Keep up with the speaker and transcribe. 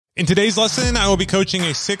In today's lesson, I will be coaching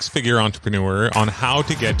a six-figure entrepreneur on how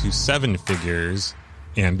to get to seven figures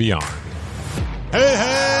and beyond.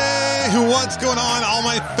 Hey, what's going on, all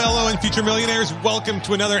my fellow and future millionaires? Welcome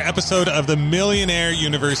to another episode of the Millionaire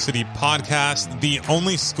University podcast, the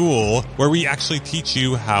only school where we actually teach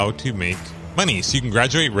you how to make money so you can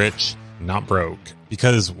graduate rich, not broke.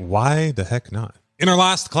 Because why the heck not? In our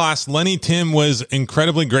last class, Lenny Tim was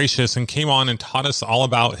incredibly gracious and came on and taught us all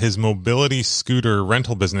about his mobility scooter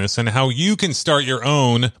rental business and how you can start your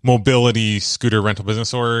own mobility scooter rental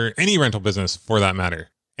business or any rental business for that matter.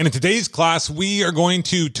 And in today's class, we are going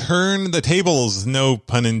to turn the tables, no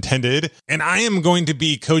pun intended, and I am going to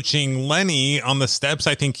be coaching Lenny on the steps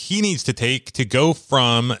I think he needs to take to go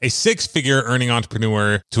from a six-figure earning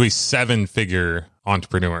entrepreneur to a seven-figure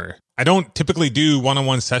entrepreneur. I don't typically do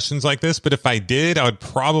one-on-one sessions like this, but if I did, I would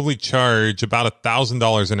probably charge about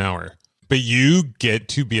 $1,000 an hour. But you get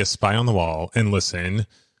to be a spy on the wall and listen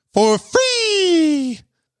for free.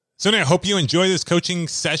 So anyway, I hope you enjoy this coaching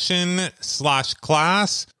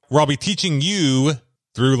session/class where I'll be teaching you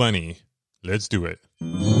through Lenny. Let's do it.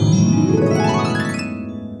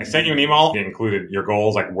 I sent you an email. It included your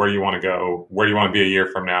goals, like where you want to go, where you want to be a year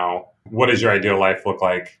from now. What does your ideal life look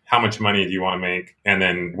like? How much money do you want to make? And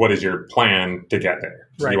then what is your plan to get there?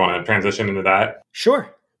 So Right. You want to transition into that?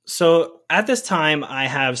 Sure. So at this time, I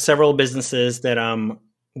have several businesses that I'm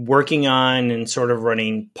working on and sort of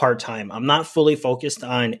running part-time. I'm not fully focused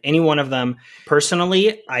on any one of them.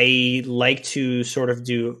 Personally, I like to sort of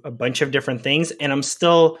do a bunch of different things, and I'm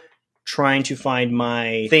still trying to find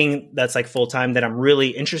my thing that's like full-time that I'm really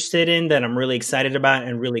interested in, that I'm really excited about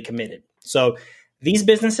and really committed. So these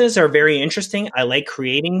businesses are very interesting. I like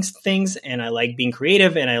creating things and I like being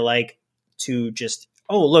creative and I like to just,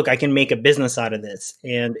 oh, look, I can make a business out of this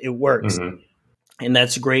and it works. Mm-hmm. And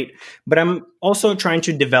that's great. But I'm also trying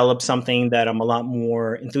to develop something that I'm a lot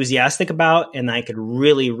more enthusiastic about and I could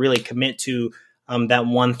really, really commit to that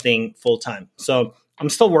one thing full time. So I'm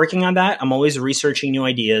still working on that. I'm always researching new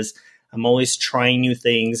ideas. I'm always trying new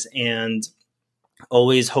things and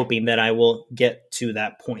always hoping that I will get to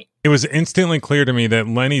that point. It was instantly clear to me that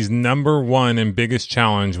Lenny's number one and biggest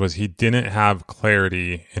challenge was he didn't have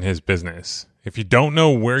clarity in his business. If you don't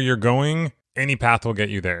know where you're going, any path will get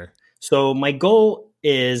you there. So my goal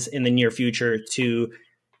is in the near future to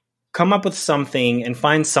come up with something and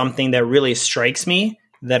find something that really strikes me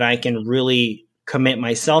that I can really commit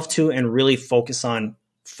myself to and really focus on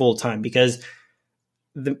full time, because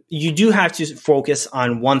you do have to focus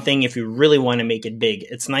on one thing if you really want to make it big.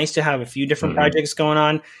 It's nice to have a few different projects going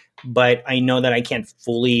on, but I know that I can't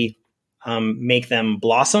fully make them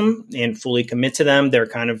blossom and fully commit to them. They're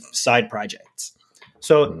kind of side projects.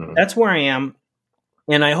 So that's where I am.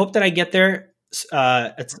 And I hope that I get there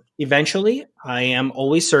eventually. I am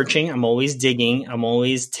always searching. I'm always digging. I'm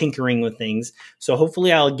always tinkering with things. So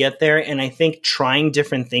hopefully I'll get there. And I think trying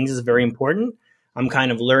different things is very important. I'm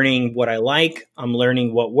kind of learning what I like. I'm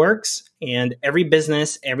learning what works. And every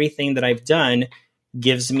business, everything that I've done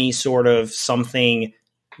gives me sort of something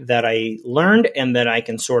that I learned and that I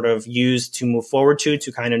can sort of use to move forward to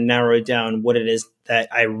kind of narrow down what it is that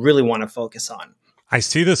I really want to focus on. I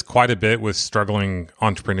see this quite a bit with struggling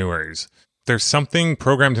entrepreneurs. There's something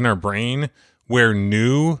programmed in our brain where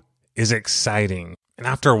new is exciting. And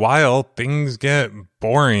after a while, things get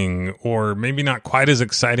boring or maybe not quite as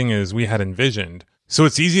exciting as we had envisioned. So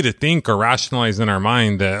it's easy to think or rationalize in our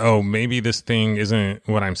mind that, oh, maybe this thing isn't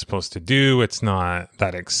what I'm supposed to do. It's not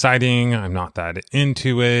that exciting. I'm not that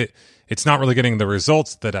into it. It's not really getting the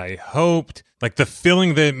results that I hoped. Like the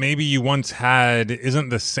feeling that maybe you once had isn't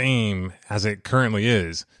the same as it currently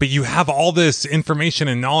is. But you have all this information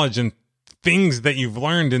and knowledge and things that you've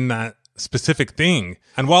learned in that specific thing.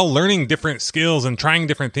 And while learning different skills and trying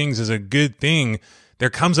different things is a good thing,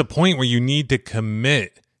 there comes a point where you need to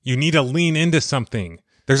commit. You need to lean into something.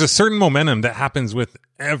 There's a certain momentum that happens with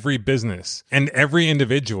every business and every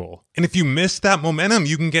individual. And if you miss that momentum,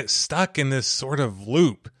 you can get stuck in this sort of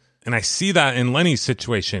loop. And I see that in Lenny's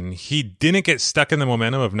situation. He didn't get stuck in the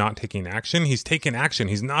momentum of not taking action. He's taken action.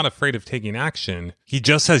 He's not afraid of taking action. He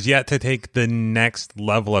just has yet to take the next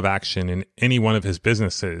level of action in any one of his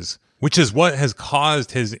businesses, which is what has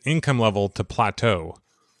caused his income level to plateau.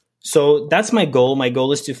 So that's my goal. My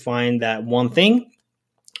goal is to find that one thing.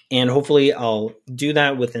 And hopefully I'll do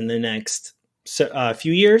that within the next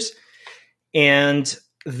few years. And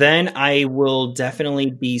then I will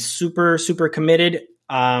definitely be super, super committed.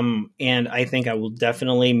 And I think I will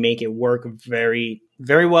definitely make it work very,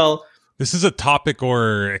 very well. This is a topic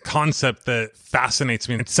or a concept that fascinates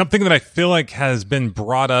me. It's something that I feel like has been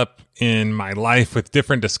brought up in my life with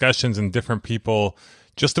different discussions and different people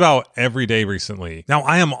just about every day recently. Now,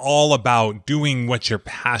 I am all about doing what you're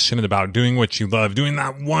passionate about, doing what you love, doing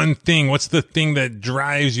that one thing. What's the thing that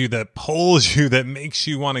drives you, that pulls you, that makes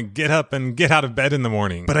you want to get up and get out of bed in the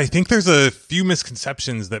morning? But I think there's a few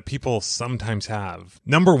misconceptions that people sometimes have.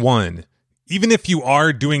 Number one, even if you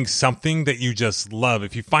are doing something that you just love,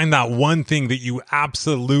 if you find that one thing that you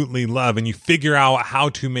absolutely love and you figure out how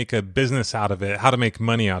to make a business out of it, how to make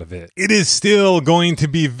money out of it, it is still going to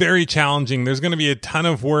be very challenging. There's going to be a ton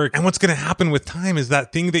of work. And what's going to happen with time is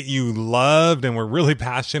that thing that you loved and were really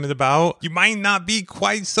passionate about, you might not be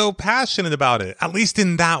quite so passionate about it, at least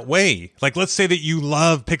in that way. Like, let's say that you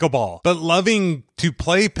love pickleball, but loving to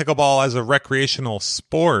play pickleball as a recreational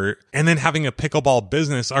sport and then having a pickleball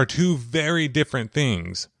business are two very different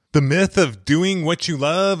things. The myth of doing what you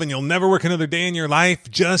love and you'll never work another day in your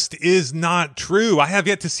life just is not true. I have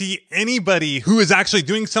yet to see anybody who is actually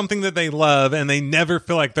doing something that they love and they never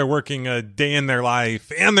feel like they're working a day in their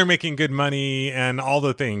life and they're making good money and all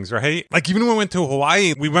the things, right? Like even when we went to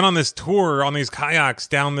Hawaii, we went on this tour on these kayaks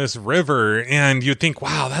down this river and you'd think,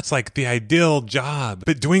 wow, that's like the ideal job.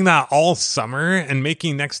 But doing that all summer and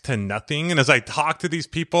making next to nothing. And as I talk to these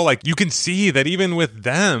people, like you can see that even with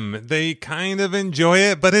them, they kind of enjoy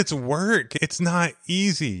it, but it's work. It's not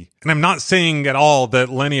easy. And I'm not saying at all that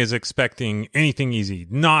Lenny is expecting anything easy.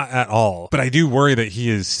 Not at all. But I do worry that he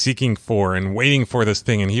is seeking for and waiting for this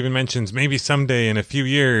thing. And he even mentions maybe someday in a few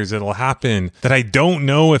years it'll happen, that I don't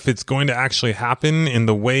know if it's going to actually happen in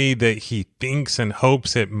the way that he thinks and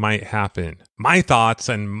hopes it might happen. My thoughts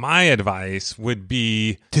and my advice would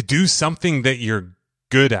be to do something that you're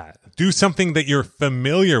good at. Do something that you're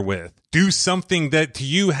familiar with. Do something that to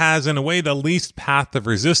you has, in a way, the least path of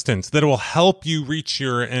resistance that will help you reach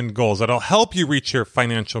your end goals, that'll help you reach your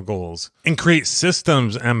financial goals, and create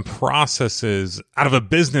systems and processes out of a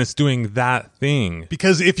business doing that thing.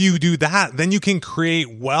 Because if you do that, then you can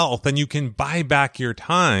create wealth and you can buy back your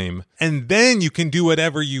time, and then you can do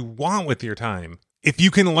whatever you want with your time. If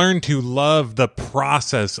you can learn to love the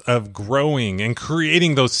process of growing and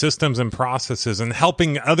creating those systems and processes and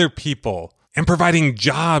helping other people and providing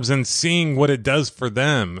jobs and seeing what it does for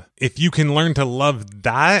them, if you can learn to love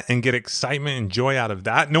that and get excitement and joy out of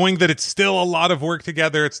that, knowing that it's still a lot of work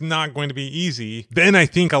together, it's not going to be easy, then I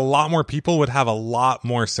think a lot more people would have a lot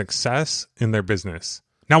more success in their business.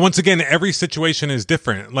 Now, once again, every situation is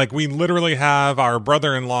different. Like we literally have our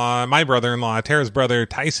brother-in-law, my brother-in-law, Tara's brother,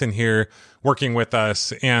 Tyson here working with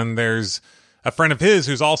us. And there's a friend of his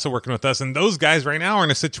who's also working with us. And those guys right now are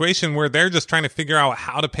in a situation where they're just trying to figure out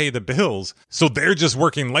how to pay the bills. So they're just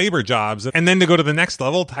working labor jobs. And then to go to the next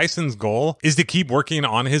level, Tyson's goal is to keep working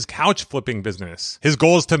on his couch flipping business. His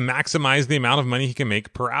goal is to maximize the amount of money he can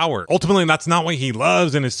make per hour. Ultimately, that's not what he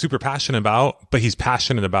loves and is super passionate about, but he's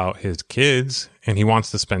passionate about his kids and he wants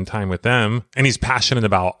to spend time with them. And he's passionate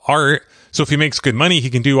about art. So if he makes good money, he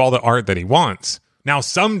can do all the art that he wants. Now,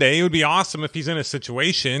 someday it would be awesome if he's in a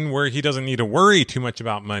situation where he doesn't need to worry too much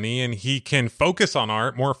about money and he can focus on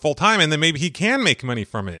art more full time, and then maybe he can make money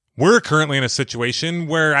from it. We're currently in a situation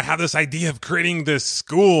where I have this idea of creating this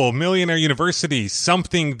school, Millionaire University,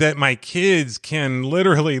 something that my kids can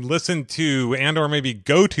literally listen to and or maybe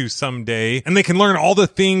go to someday, and they can learn all the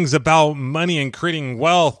things about money and creating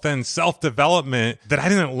wealth and self-development that I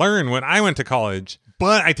didn't learn when I went to college.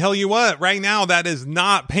 But I tell you what, right now that is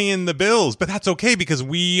not paying the bills, but that's okay because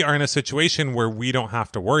we are in a situation where we don't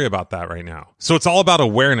have to worry about that right now. So it's all about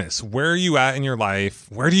awareness. Where are you at in your life?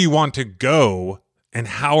 Where do you want to go? And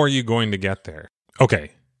how are you going to get there? Okay,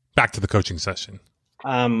 back to the coaching session.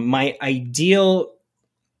 My ideal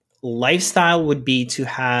lifestyle would be to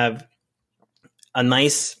have a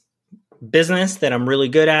nice business that I'm really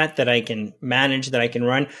good at, that I can manage, that I can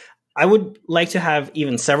run. I would like to have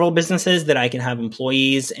even several businesses that I can have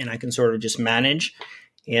employees and I can sort of just manage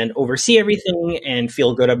and oversee everything and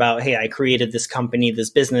feel good about, hey, I created this company, this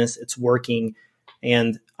business, it's working,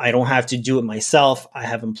 and I don't have to do it myself. I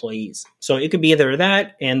have employees. So it could be either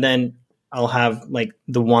that, and then I'll have like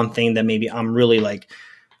the one thing that maybe I'm really like,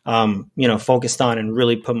 focused on and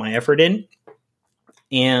really put my effort in.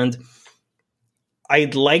 And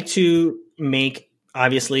I'd like to make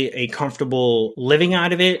obviously a comfortable living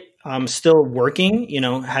out of it. I'm still working,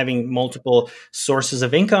 having multiple sources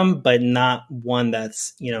of income, but not one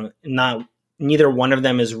that's, neither one of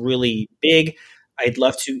them is really big. I'd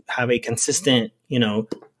love to have a consistent,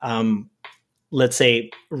 let's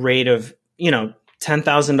say rate of,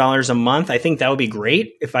 $10,000 a month. I think that would be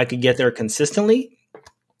great if I could get there consistently.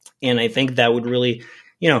 And I think that would really,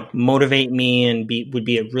 motivate me and would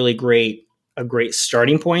be a great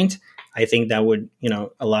starting point. I think that would,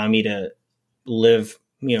 allow me to live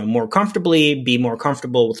more comfortably, be more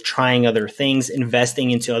comfortable with trying other things,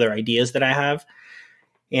 investing into other ideas that I have.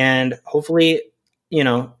 And hopefully,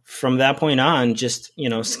 from that point on, just,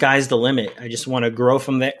 sky's the limit. I just want to grow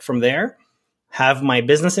from there, have my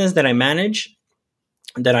businesses that I manage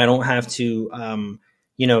that I don't have to,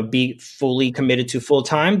 be fully committed to full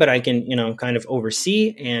time, but I can, kind of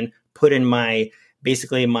oversee and put in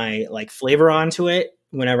basically my like flavor onto it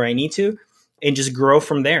whenever I need to, and just grow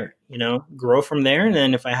from there, grow from there. And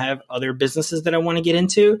then if I have other businesses that I want to get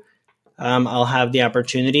into, I'll have the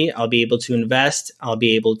opportunity. I'll be able to invest. I'll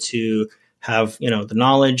be able to have, the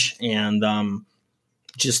knowledge and,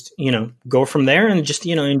 just, go from there and just,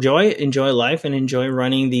 enjoy life and enjoy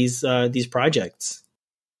running these projects.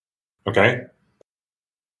 Okay.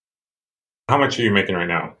 How much are you making right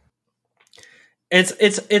now?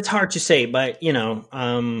 It's hard to say, but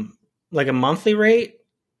like a monthly rate.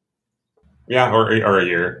 Yeah, or a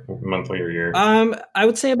year, monthly or year. I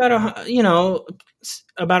would say about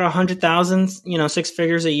about 100,000, 6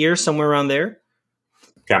 figures a year, somewhere around there.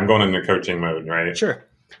 Okay, I'm going into coaching mode, right? Sure.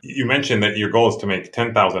 You mentioned that your goal is to make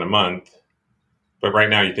 10,000 a month, but right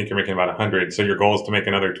now you think you're making about 100. So your goal is to make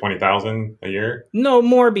another 20,000 a year? No,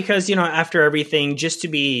 more, because after everything, just to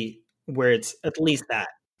be where it's at least that.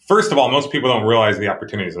 First of all, most people don't realize the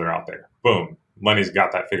opportunities that are out there. Boom, Lenny's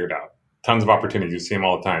got that figured out. Tons of opportunities. You see them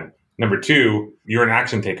all the time. Number two, you're an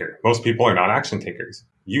action taker. Most people are not action takers.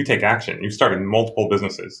 You take action. You've started multiple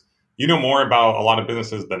businesses. You know more about a lot of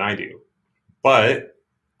businesses than I do, but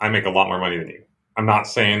I make a lot more money than you. I'm not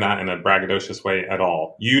saying that in a braggadocious way at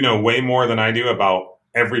all. You know way more than I do about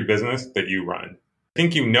every business that you run. I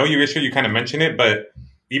think your issue, you kind of mentioned it, but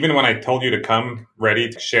even when I told you to come ready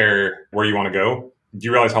to share where you want to go, do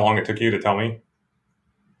you realize how long it took you to tell me?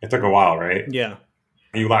 It took a while, right? Yeah.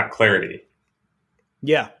 You lack clarity.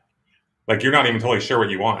 Yeah. Like you're not even totally sure what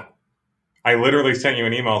you want. I literally sent you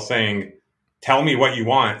an email saying, tell me what you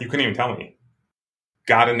want. You couldn't even tell me.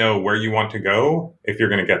 Got to know where you want to go if you're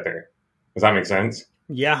going to get there. Does that make sense?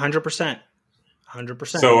 Yeah, 100%. 100%.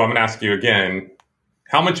 So I'm going to ask you again,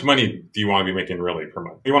 how much money do you want to be making really per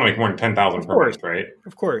month? You want to make more than 10,000 per month, right?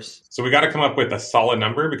 Of course. So we got to come up with a solid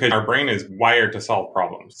number because our brain is wired to solve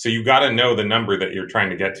problems. So you got to know the number that you're trying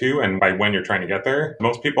to get to and by when you're trying to get there.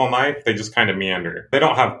 Most people in life, they just kind of meander. They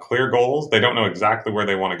don't have clear goals. They don't know exactly where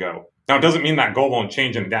they want to go. Now, it doesn't mean that goal won't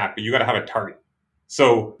change and adapt, but you got to have a target.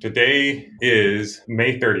 So today is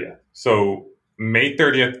May 30th. So May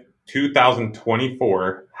 30th,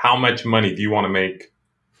 2024, how much money do you want to make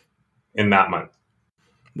in that month?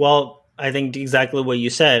 Well, I think exactly what you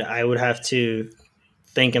said. I would have to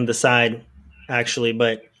think and decide, actually.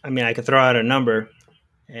 But I mean, I could throw out a number.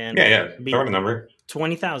 And throw out a number.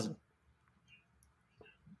 20,000.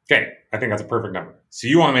 Okay, I think that's a perfect number. So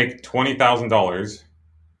you want to make $20,000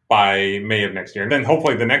 by May of next year, and then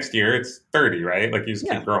hopefully the next year it's 30, right? Like you just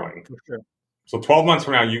keep growing. For sure. So 12 months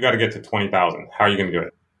from now, you got to get to 20,000. How are you going to do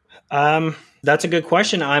it? That's a good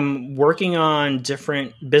question. I'm working on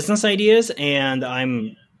different business ideas, and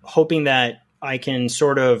I'm hoping that I can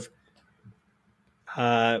sort of,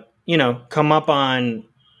 come up on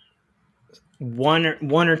one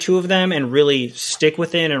or two of them and really stick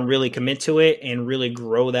with it and really commit to it and really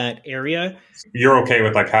grow that area. You're okay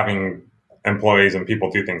with like having employees and people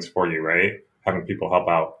do things for you, right? Having people help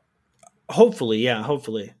out. Hopefully. Yeah.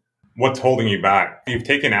 Hopefully. What's holding you back? You've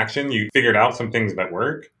taken action. You figured out some things that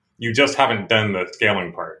work. You just haven't done the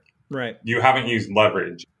scaling part. Right. You haven't used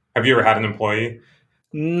leverage. Have you ever had an employee?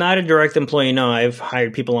 Not a direct employee. No, I've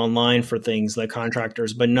hired people online for things like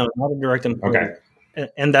contractors, but no, not a direct employee. Okay.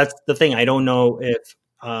 And that's the thing. I don't know if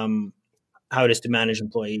how it is to manage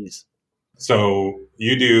employees. So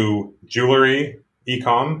you do jewelry,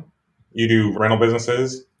 e-com, you do rental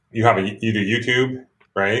businesses, you do YouTube,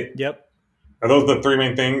 right? Yep. Are those the three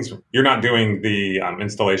main things? You're not doing the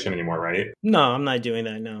installation anymore, right? No, I'm not doing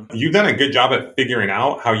that, no. You've done a good job at figuring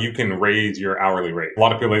out how you can raise your hourly rate. A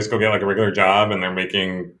lot of people just go get like a regular job and they're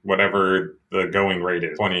making whatever the going rate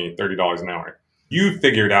is, $20, $30 an hour. You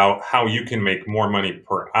figured out how you can make more money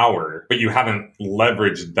per hour, but you haven't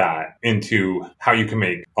leveraged that into how you can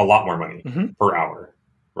make a lot more money per hour,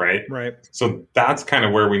 right? Right. So that's kind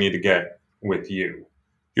of where we need to get with you.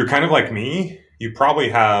 You're kind of like me. You probably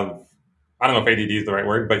have, I don't know if ADD is the right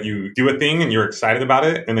word, but you do a thing and you're excited about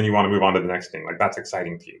it and then you want to move on to the next thing. Like that's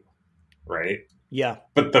exciting to you, right? Yeah.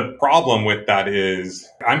 But the problem with that is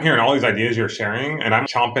I'm hearing all these ideas you're sharing and I'm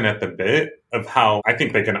chomping at the bit of how I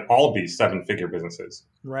think they can all be 7-figure businesses.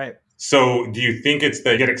 Right. So do you think it's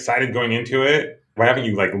the get excited going into it? Why haven't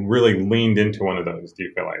you like really leaned into one of those, do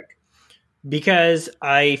you feel like? Because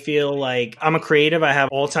I feel like I'm a creative. I have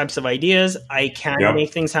all types of ideas. I can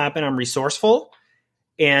make things happen. I'm resourceful.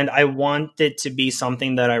 And I want it to be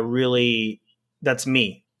something that that's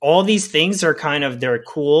me. All these things are they're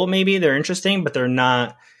cool. Maybe they're interesting, but they're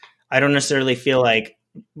not, I don't necessarily feel like,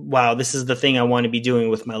 wow, this is the thing I want to be doing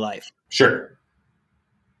with my life. Sure.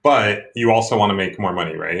 But you also want to make more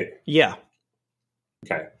money, right? Yeah.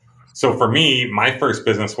 Okay. So for me, my first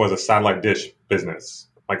business was a satellite dish business,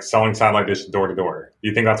 like selling satellite dish door to door. Do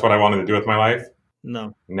you think that's what I wanted to do with my life?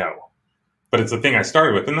 No. No. But it's the thing I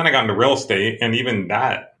started with. And then I got into real estate. And even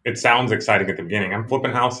that, it sounds exciting at the beginning. I'm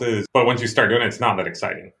flipping houses. But once you start doing it, it's not that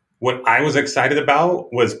exciting. What I was excited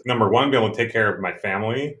about was, number one, be able to take care of my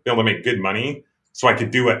family, be able to make good money so I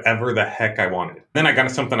could do whatever the heck I wanted. Then I got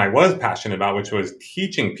into something I was passionate about, which was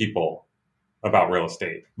teaching people about real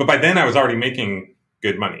estate. But by then I was already making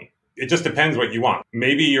good money. It just depends what you want.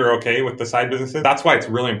 Maybe you're okay with the side businesses. That's why it's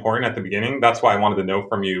really important at the beginning. That's why I wanted to know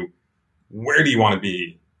from you, where do you want to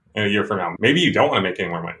be in a year from now? Maybe you don't want to make any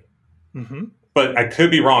more money. Mm-hmm. But I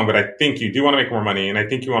could be wrong, but I think you do want to make more money, and I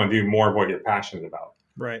think you want to do more of what you're passionate about.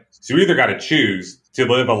 Right. So you either got to choose to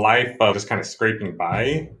live a life of just kind of scraping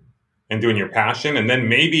by and doing your passion, and then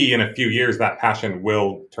maybe in a few years that passion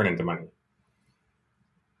will turn into money.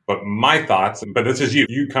 But my thoughts, but this is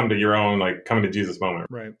you come to your own, like, coming to Jesus moment.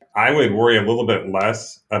 Right. I would worry a little bit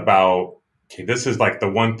less about, okay, this is like the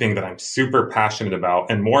one thing that I'm super passionate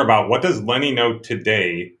about, and more about what does Lenny know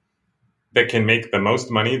today that can make the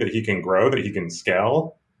most money, that he can grow, that he can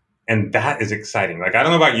scale. And that is exciting. Like, I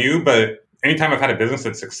don't know about you, but anytime I've had a business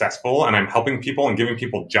that's successful and I'm helping people and giving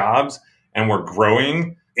people jobs and we're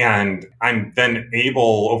growing, and I'm then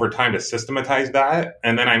able over time to systematize that,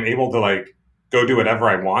 and then I'm able to like go do whatever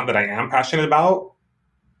I want that I am passionate about,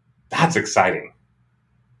 that's exciting.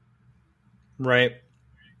 Right.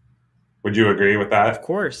 Would you agree with that? Of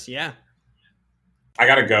course, yeah. I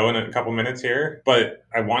got to go in a couple minutes here, but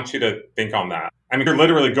I want you to think on that. I mean, you're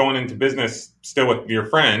literally going into business still with your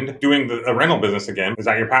friend, doing a rental business again. Is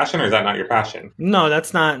that your passion, or is that not your passion? No,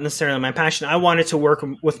 that's not necessarily my passion. I wanted to work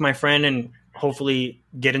with my friend and hopefully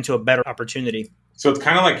get into a better opportunity. So it's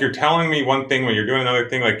kind of like you're telling me one thing when you're doing another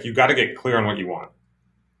thing. Like, you got to get clear on what you want.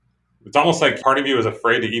 It's almost like part of you is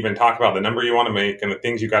afraid to even talk about the number you want to make and the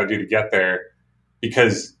things you got to do to get there,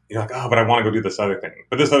 because you're like, oh, but I want to go do this other thing.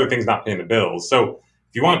 But this other thing's not paying the bills. So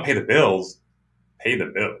if you want to pay the bills, pay the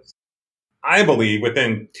bills. I believe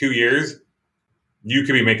within 2 years, you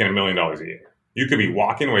could be making $1 million a year. You could be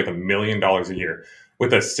walking away with $1 million a year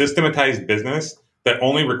with a systematized business that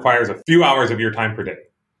only requires a few hours of your time per day.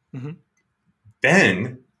 Mm-hmm.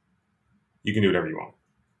 Then you can do whatever you want.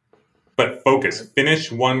 But focus.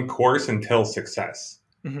 Finish one course until success.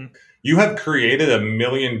 Mm-hmm. You have created $1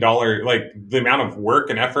 million, like the amount of work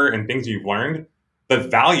and effort and things you've learned, the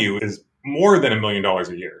value is more than $1 million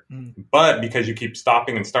a year. Mm. But because you keep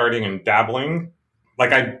stopping and starting and dabbling,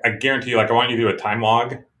 like I guarantee you, like I want you to do a time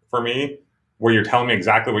log for me where you're telling me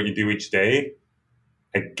exactly what you do each day.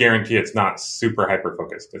 I guarantee it's not super hyper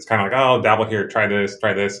focused. It's kind of like, oh, dabble here, try this.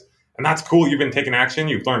 And that's cool. You've been taking action.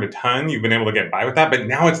 You've learned a ton. You've been able to get by with that. But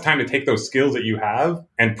now it's time to take those skills that you have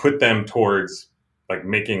and put them towards like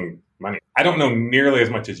making money. I don't know nearly as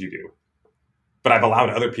much as you do, but I've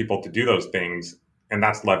allowed other people to do those things. And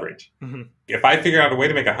that's leverage. Mm-hmm. If I figure out a way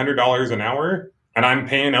to make $100 an hour and I'm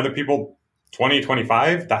paying other people 20,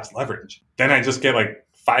 25, that's leverage. Then I just get like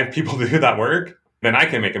 5 people to do that work. Then I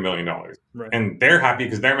can make $1 million. Right. And they're happy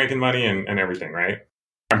because they're making money and everything, right?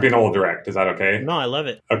 I'm being a little direct. Is that okay? No, I love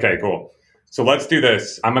it. Okay, cool. So let's do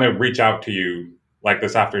this. I'm going to reach out to you like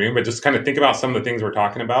this afternoon, but just kind of think about some of the things we're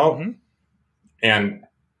talking about. Mm-hmm. And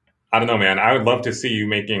I don't know, man, I would love to see you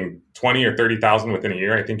making 20 or 30,000 within a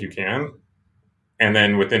year. I think you can. And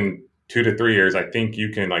then within 2 to 3 years, I think you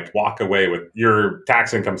can like walk away with your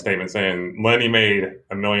tax income statement saying, Lenny made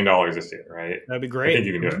 $1 million this year, right? That'd be great. I think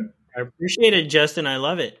you can do it. I appreciate it, Justin. I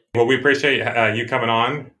love it. Well, we appreciate you coming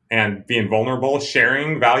on and being vulnerable,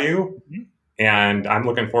 sharing value. Mm-hmm. And I'm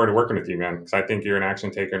looking forward to working with you, man, because I think you're an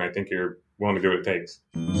action taker and I think you're willing to do what it takes.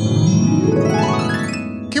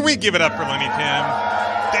 Can we give it up for Lenny Kim?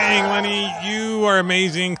 Dang, Lenny, you are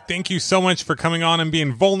amazing. Thank you so much for coming on and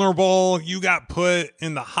being vulnerable. You got put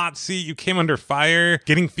in the hot seat. You came under fire.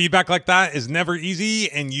 Getting feedback like that is never easy,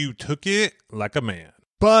 and you took it like a man.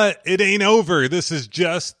 But it ain't over. This is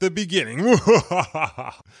just the beginning.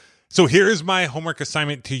 So here's my homework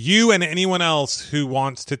assignment to you and anyone else who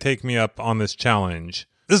wants to take me up on this challenge.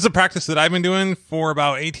 This is a practice that I've been doing for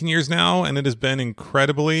about 18 years now, and it has been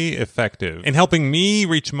incredibly effective in helping me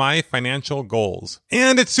reach my financial goals.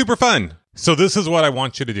 And it's super fun. So this is what I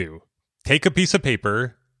want you to do. Take a piece of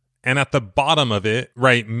paper, and at the bottom of it,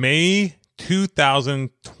 write May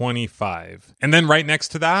 2025. And then right next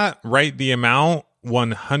to that, write the amount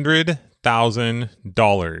 $100,000.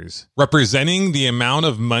 $20,000, representing the amount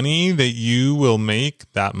of money that you will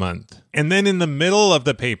make that month. And then in the middle of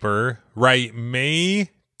the paper, write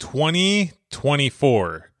May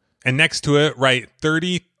 2024. And next to it, write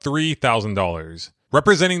 $33,000,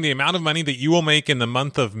 representing the amount of money that you will make in the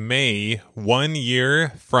month of May 1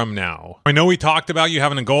 year from now. I know we talked about you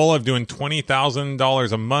having a goal of doing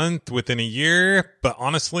 $20,000 a month within a year, but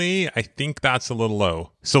honestly, I think that's a little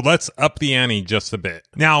low. So let's up the ante just a bit.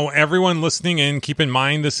 Now, everyone listening in, keep in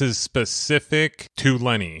mind this is specific to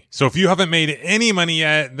Lenny. So if you haven't made any money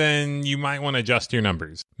yet, then you might want to adjust your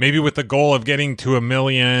numbers. Maybe with the goal of getting to $1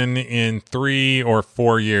 million in 3 or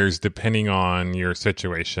 4 years, depending on your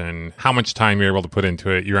situation, how much time you're able to put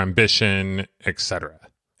into it, your ambition, etc.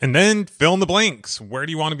 And then fill in the blanks. Where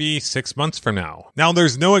do you want to be 6 months from now? Now,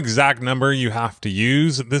 there's no exact number you have to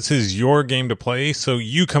use. This is your game to play, so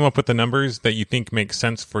you come up with the numbers that you think make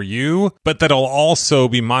sense for you, but that'll also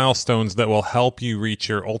be milestones that will help you reach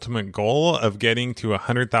your ultimate goal of getting to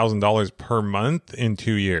 $100,000 per month in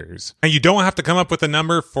 2 years. Now, you don't have to come up with a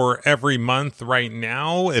number for every month right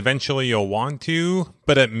now. Eventually, you'll want to,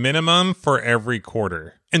 but at minimum for every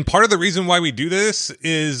quarter. And part of the reason why we do this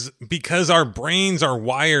is because our brains are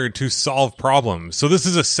wired to solve problems. So this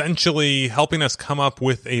is essentially helping us come up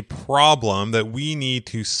with a problem that we need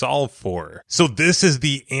to solve for. So this is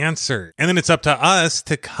the answer. And then it's up to us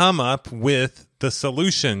to come up with the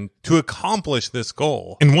solution to accomplish this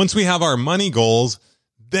goal. And once we have our money goals,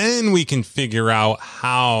 then we can figure out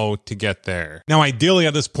how to get there. Now, ideally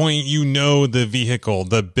at this point, you know the vehicle,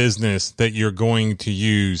 the business that you're going to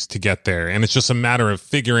use to get there. And it's just a matter of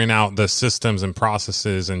figuring out the systems and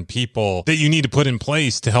processes and people that you need to put in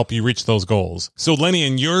place to help you reach those goals. So Lenny,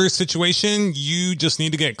 in your situation, you just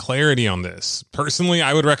need to get clarity on this. Personally,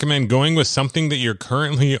 I would recommend going with something that you're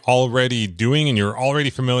currently already doing and you're already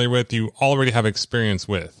familiar with, you already have experience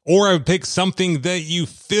with. Or I would pick something that you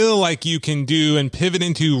feel like you can do and pivot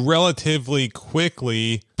into relatively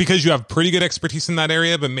quickly because you have pretty good expertise in that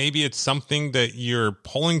area, but maybe it's something that you're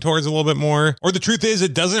pulling towards a little bit more. Or the truth is,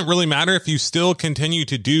 it doesn't really matter if you still continue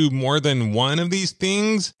to do more than one of these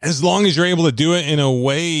things, as long as you're able to do it in a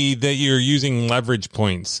way that you're using leverage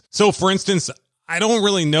points. So for instance, I don't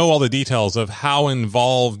really know all the details of how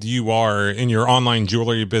involved you are in your online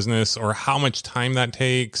jewelry business or how much time that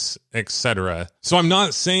takes, etc. So I'm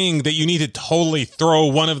not saying that you need to totally throw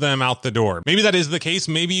one of them out the door. Maybe that is the case.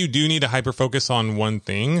 Maybe you do need to hyper focus on one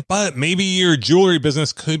thing, but maybe your jewelry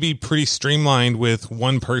business could be pretty streamlined with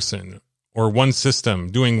one person or one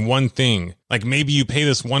system doing one thing. Like maybe you pay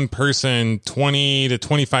this one person $20 to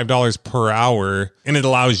 $25 per hour, and it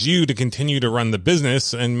allows you to continue to run the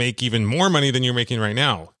business and make even more money than you're making right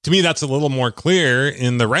now. To me, that's a little more clear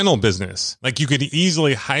in the rental business. Like you could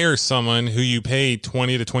easily hire someone who you pay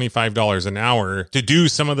 $20 to $25 an hour to do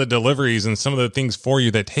some of the deliveries and some of the things for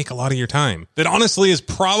you that take a lot of your time. That honestly is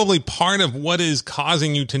probably part of what is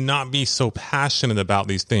causing you to not be so passionate about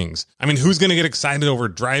these things. I mean, who's going to get excited over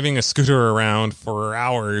driving a scooter around for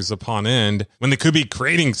hours upon end when they could be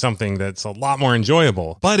creating something that's a lot more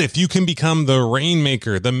enjoyable? But if you can become the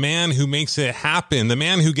rainmaker, the man who makes it happen, the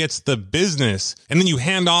man who gets the business, and then you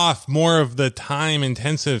hand off more of the time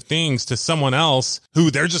intensive things to someone else who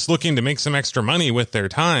they're just looking to make some extra money with their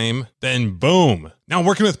time, then boom. Now,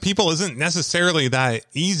 working with people isn't necessarily that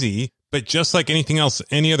easy, but just like anything else,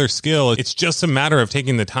 any other skill, it's just a matter of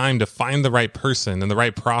taking the time to find the right person and the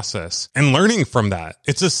right process and learning from that.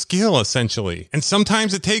 It's a skill, essentially. And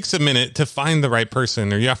sometimes it takes a minute to find the right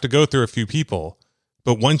person, or you have to go through a few people.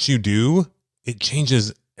 But once you do, it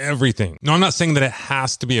changes everything. No, I'm not saying that it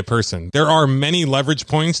has to be a person. There are many leverage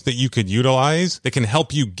points that you could utilize that can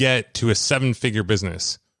help you get to a 7-figure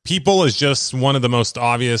business. People is just one of the most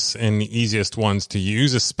obvious and easiest ones to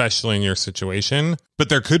use, especially in your situation. But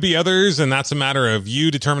there could be others, and that's a matter of you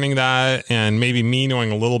determining that and maybe me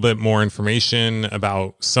knowing a little bit more information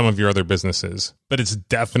about some of your other businesses. But it's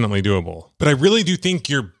definitely doable. But I really do think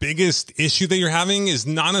your biggest issue that you're having is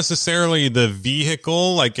not necessarily the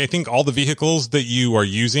vehicle. Like, I think all the vehicles that you are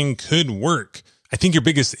using could work. I think your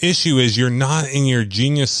biggest issue is you're not in your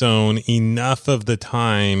genius zone enough of the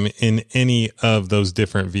time in any of those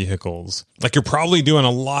different vehicles. Like you're probably doing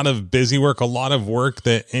a lot of busy work, a lot of work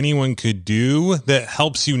that anyone could do that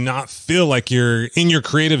helps you not feel like you're in your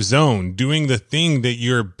creative zone, doing the thing that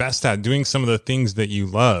you're best at, doing some of the things that you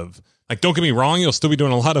love. Like, don't get me wrong, you'll still be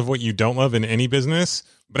doing a lot of what you don't love in any business.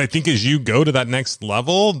 But I think as you go to that next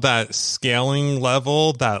level, that scaling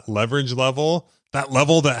level, that leverage level, that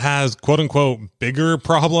level that has quote unquote bigger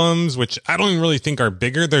problems, which I don't even really think are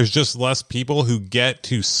bigger. There's just less people who get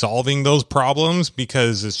to solving those problems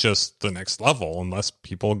because it's just the next level and less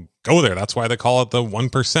people go there. That's why they call it the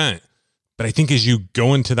 1%. But I think as you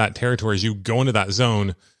go into that territory, as you go into that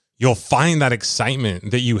zone, you'll find that excitement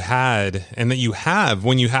that you had and that you have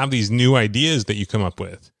when you have these new ideas that you come up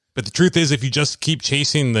with. But the truth is, if you just keep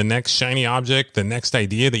chasing the next shiny object, the next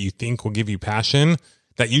idea that you think will give you passion,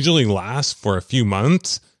 that usually lasts for a few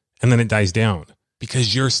months and then it dies down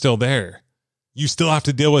because you're still there. You still have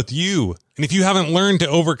to deal with you. And if you haven't learned to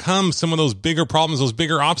overcome some of those bigger problems, those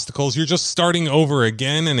bigger obstacles, you're just starting over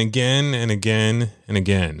again and again and again and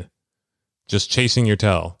again, just chasing your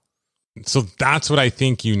tail. So that's what I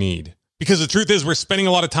think you need. Because the truth is, we're spending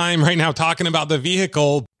a lot of time right now talking about the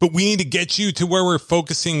vehicle, but we need to get you to where we're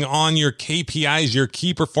focusing on your KPIs, your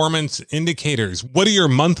key performance indicators. What are your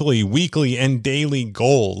monthly, weekly, and daily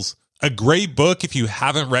goals? A great book, if you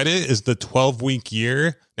haven't read it, is The 12-Week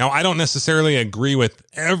Year. Now, I don't necessarily agree with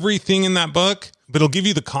everything in that book, but it'll give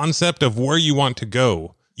you the concept of where you want to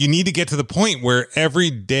go. You need to get to the point where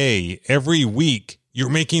every day, every week, you're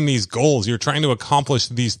making these goals. You're trying to accomplish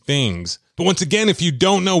these things. But once again, if you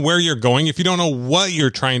don't know where you're going, if you don't know what you're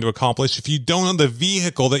trying to accomplish, if you don't know the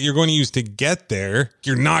vehicle that you're going to use to get there,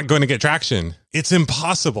 you're not going to get traction. It's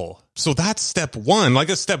impossible. So that's step one. Like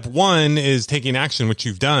a step one is taking action, which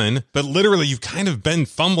you've done, but literally you've kind of been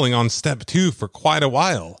fumbling on step two for quite a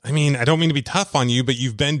while. I mean, I don't mean to be tough on you, but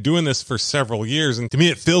you've been doing this for several years. And to me,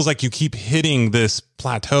 it feels like you keep hitting this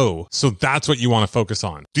plateau. So that's what you want to focus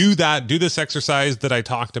on. Do that. Do this exercise that I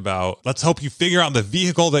talked about. Let's help you figure out the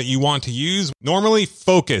vehicle that you want to use. Normally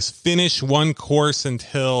focus, finish one course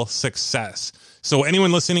until success. So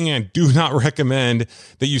anyone listening, I do not recommend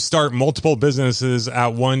that you start multiple businesses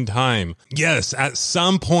at one time. Yes, at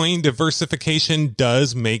some point, diversification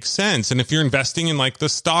does make sense. And if you're investing in like the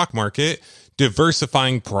stock market,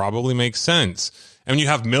 diversifying probably makes sense. And when you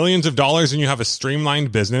have millions of dollars and you have a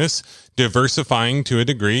streamlined business, diversifying to a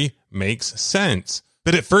degree makes sense.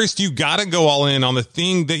 But at first, you got to go all in on the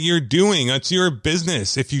thing that you're doing. It's your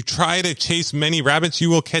business. If you try to chase many rabbits, you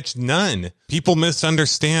will catch none. People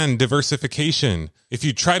misunderstand diversification. If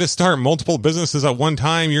you try to start multiple businesses at one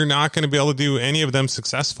time, you're not going to be able to do any of them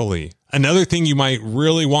successfully. Another thing you might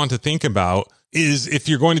really want to think about is if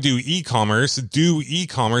you're going to do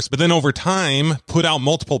e-commerce, but then over time, put out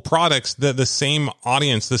multiple products that the same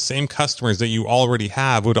audience, the same customers that you already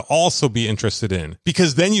have would also be interested in,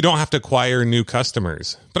 because then you don't have to acquire new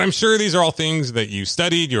customers. But I'm sure these are all things that you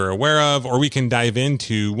studied, you're aware of, or we can dive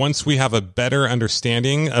into once we have a better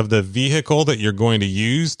understanding of the vehicle that you're going to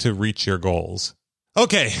use to reach your goals.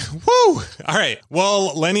 Okay. Woo. All right.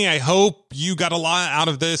 Well, Lenny, I hope you got a lot out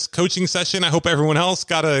of this coaching session. I hope everyone else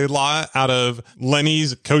got a lot out of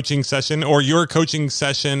Lenny's coaching session or your coaching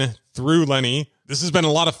session through Lenny. This has been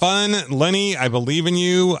a lot of fun. Lenny, I believe in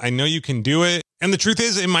you. I know you can do it. And the truth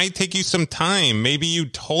is, it might take you some time. Maybe you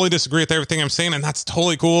totally disagree with everything I'm saying, and that's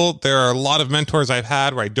totally cool. There are a lot of mentors I've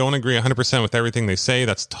had where I don't agree 100% with everything they say.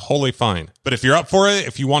 That's totally fine. But if you're up for it,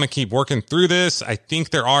 if you want to keep working through this, I think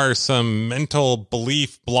there are some mental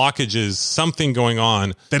belief blockages, something going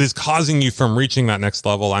on that is causing you from reaching that next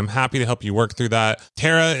level. I'm happy to help you work through that.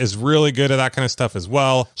 Tara is really good at that kind of stuff as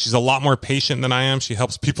well. She's a lot more patient than I am. She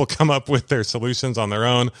helps people come up with their solutions on their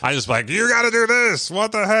own. I just like, you got to do this.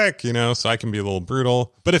 What the heck? So I can be a little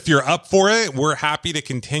brutal. But if you're up for it, we're happy to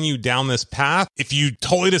continue down this path. If you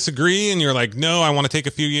totally disagree and you're like, no, I want to take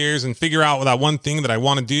a few years and figure out that one thing that I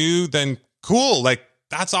want to do, then cool.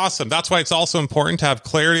 That's awesome. That's why it's also important to have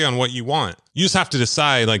clarity on what you want. You just have to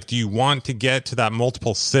decide, do you want to get to that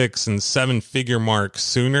multiple 6 and 7 figure mark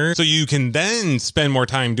sooner so you can then spend more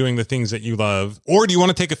time doing the things that you love? Or do you want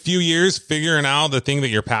to take a few years figuring out the thing that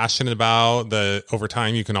you're passionate about that over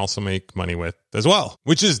time you can also make money with as well,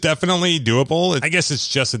 which is definitely doable. I guess it's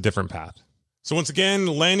just a different path. So once again,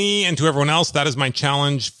 Lenny, and to everyone else, that is my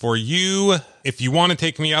challenge for you. If you want to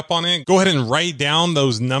take me up on it, go ahead and write down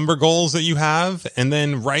those number goals that you have and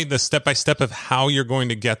then write the step-by-step of how you're going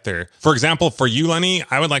to get there. For example, for you, Lenny,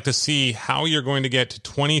 I would like to see how you're going to get to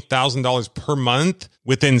 $20,000 per month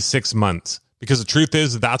within 6 months. Because the truth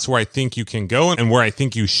is, that's where I think you can go and where I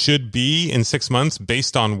think you should be in 6 months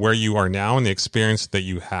based on where you are now and the experience that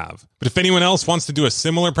you have. But if anyone else wants to do a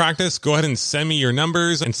similar practice, go ahead and send me your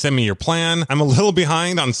numbers and send me your plan. I'm a little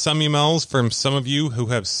behind on some emails from some of you who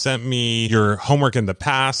have sent me your homework in the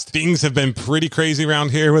past. Things have been pretty crazy around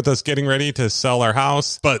here with us getting ready to sell our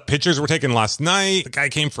house, but pictures were taken last night. The guy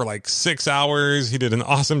came for 6 hours. He did an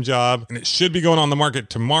awesome job and it should be going on the market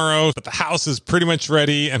tomorrow, but the house is pretty much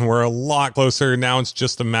ready and we're a lot closer. Now it's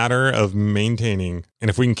just a matter of maintaining. And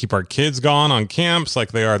if we can keep our kids gone on camps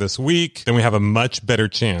like they are this week, then we have a much better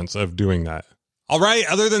chance of doing that. All right.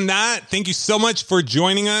 Other than that, thank you so much for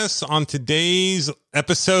joining us on today's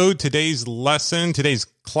episode, today's lesson, today's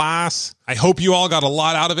class. I hope you all got a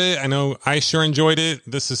lot out of it. I know I sure enjoyed it.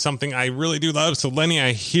 This is something I really do love. So Lenny,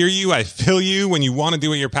 I hear you. I feel you when you want to do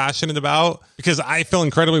what you're passionate about, because I feel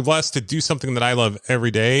incredibly blessed to do something that I love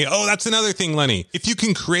every day. Oh, that's another thing, Lenny. If you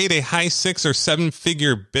can create a high 6 or 7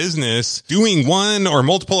 figure business doing one or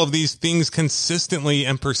multiple of these things consistently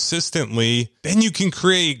and persistently, then you can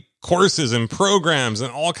create courses and programs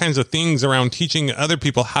and all kinds of things around teaching other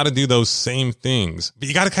people how to do those same things. But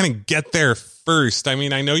you got to kind of get there first. I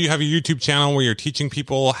mean, I know you have a YouTube channel where you're teaching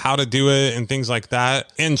people how to do it and things like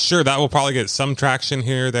that. And sure, that will probably get some traction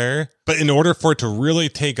here or there. But in order for it to really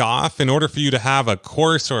take off, in order for you to have a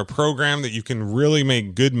course or a program that you can really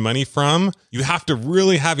make good money from, you have to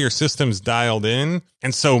really have your systems dialed in.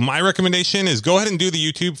 And so my recommendation is go ahead and do the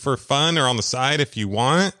YouTube for fun or on the side if you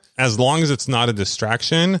want, as long as it's not a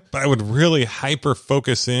distraction. But I would really hyper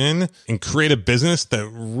focus in and create a business that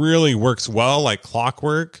really works well like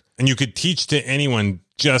clockwork, and you could teach to anyone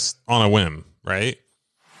just on a whim, right?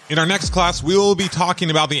 In our next class, we will be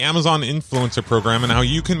talking about the Amazon Influencer Program and how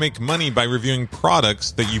you can make money by reviewing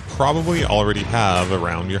products that you probably already have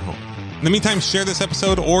around your home. In the meantime, share this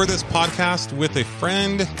episode or this podcast with a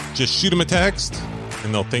friend. Just shoot them a text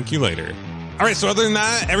and they'll thank you later. All right, so other than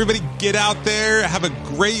that, everybody get out there, have a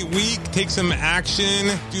great week, take some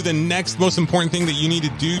action, do the next most important thing that you need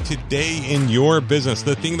to do today in your business,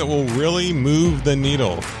 the thing that will really move the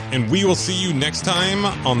needle. And we will see you next time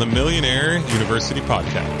on the Millionaire University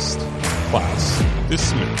Podcast. Class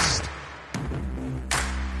dismissed.